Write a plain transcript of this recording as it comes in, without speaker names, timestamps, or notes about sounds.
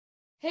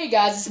Hey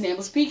guys, it's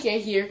Nameless PK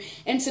here,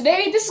 and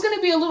today this is going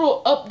to be a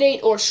little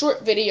update or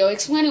short video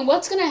explaining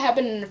what's going to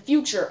happen in the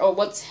future or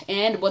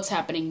what's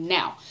happening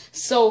now.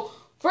 So,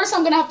 first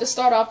I'm going to have to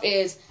start off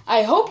is,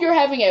 I hope you're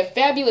having a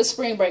fabulous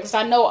spring break, because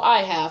I know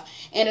I have.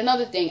 And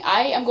another thing,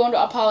 I am going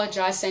to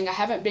apologize saying I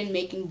haven't been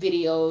making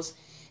videos,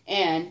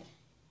 and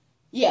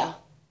yeah.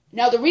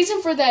 Now the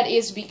reason for that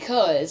is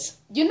because,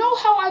 you know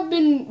how I've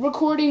been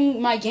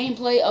recording my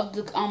gameplay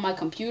on my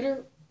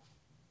computer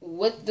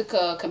with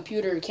the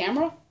computer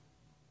camera?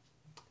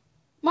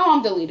 My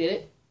mom deleted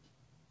it,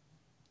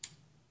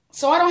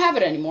 so I don't have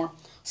it anymore.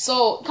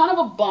 So, kind of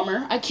a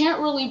bummer. I can't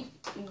really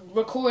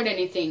record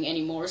anything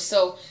anymore,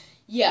 so,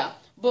 yeah.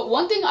 But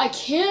one thing I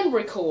can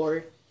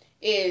record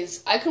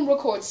is, I can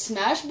record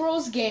Smash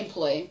Bros.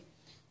 Gameplay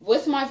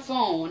with my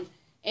phone,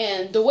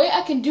 and the way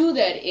I can do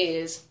that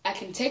is, I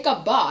can take a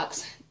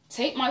box,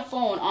 take my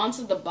phone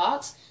onto the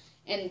box,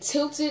 and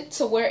tilt it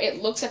to where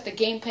it looks at the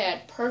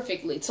gamepad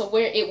perfectly, to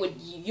where it would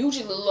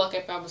usually look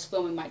if I was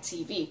filming my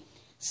TV.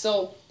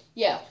 So,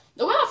 yeah,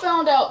 the way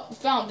I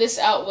found this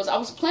out was I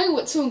was playing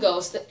with Toon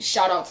Ghost.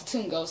 Shout out to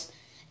Toon Ghost,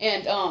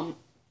 and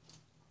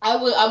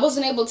I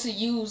wasn't able to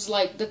use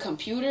like the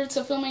computer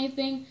to film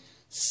anything.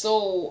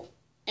 So,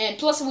 and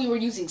plus we were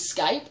using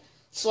Skype.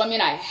 So I mean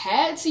I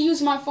had to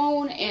use my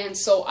phone, and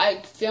so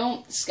I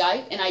filmed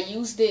Skype and I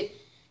used it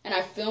and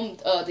I filmed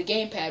the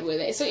gamepad with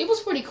it. So it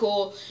was pretty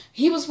cool.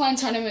 He was playing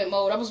tournament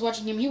mode. I was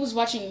watching him. He was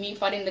watching me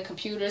fighting the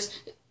computers.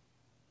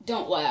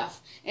 Don't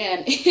laugh.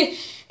 And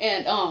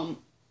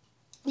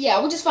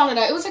yeah, we just found it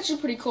out. It was actually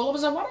pretty cool. I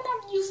was like, why don't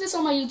I use this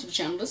on my YouTube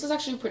channel? This is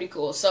actually pretty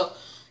cool. So,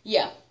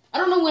 yeah. I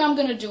don't know when I'm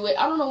going to do it.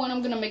 I don't know when I'm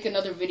going to make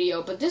another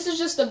video. But this is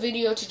just a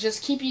video to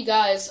just keep you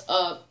guys,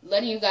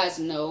 letting you guys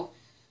know.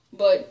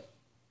 But,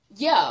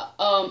 yeah.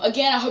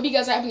 Again, I hope you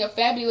guys are having a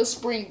fabulous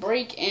spring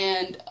break.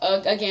 And,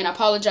 again, I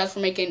apologize for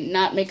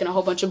not making a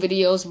whole bunch of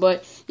videos.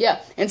 But,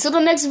 yeah. Until the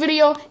next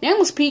video,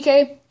 Nameless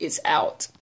PK is out.